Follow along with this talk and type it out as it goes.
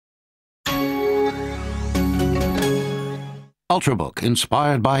Ultrabook,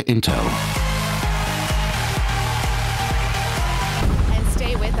 inspired by Intel. And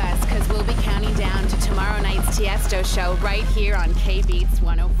stay with us, because we'll be counting down to tomorrow night's Tiësto show right here on K-Beats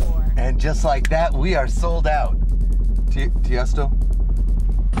 104. And just like that, we are sold out. Tiësto?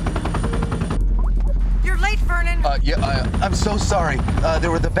 You're late, Vernon. Yeah, I'm so sorry. There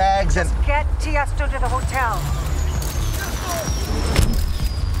were the bags and... Just get Tiësto to the hotel.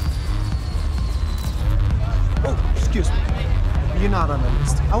 Oh, excuse me. You're not on the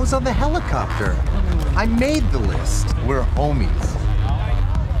list. I was on the helicopter. I made the list. We're homies.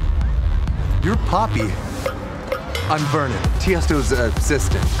 You're Poppy. I'm Vernon, Tiësto's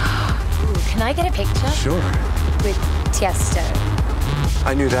assistant. Ooh, can I get a picture? Sure. With Tiësto.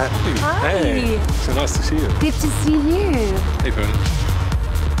 I knew that. Hi. Hey, so nice to see you. Good to see you. Hey, Vernon.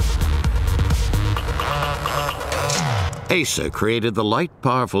 Acer created the light,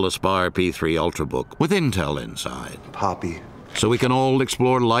 powerful Aspire P3 Ultrabook with Intel inside. Poppy. So we can all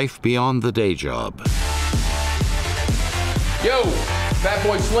explore life beyond the day job. Yo, Fat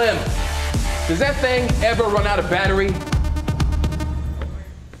Boy Slim, does that thing ever run out of battery?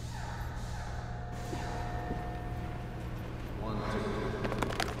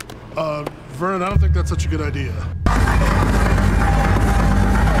 Vernon, I don't think that's such a good idea.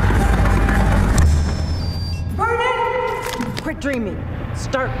 Vernon! Quit dreaming.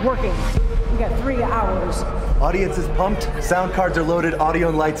 Start working. We got 3 hours. Audience is pumped, sound cards are loaded, audio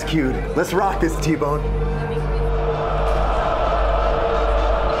and lights queued. Let's rock this, T-Bone.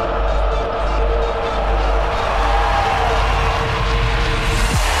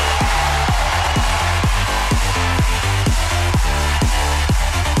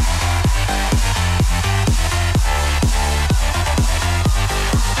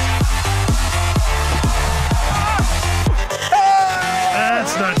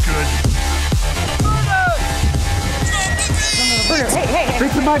 That's not good. Hey.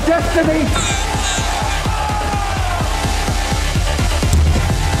 This is my destiny!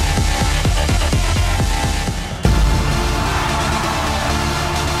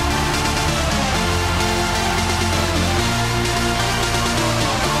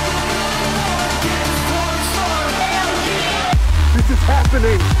 This is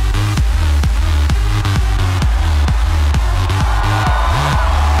happening!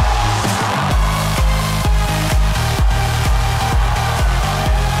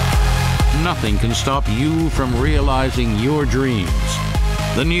 Nothing can stop you from realizing your dreams.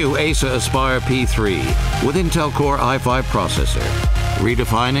 The new Acer Aspire P3 with Intel Core i5 processor,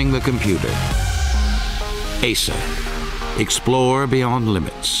 redefining the computer. Acer. Explore beyond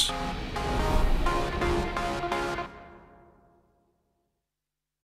limits.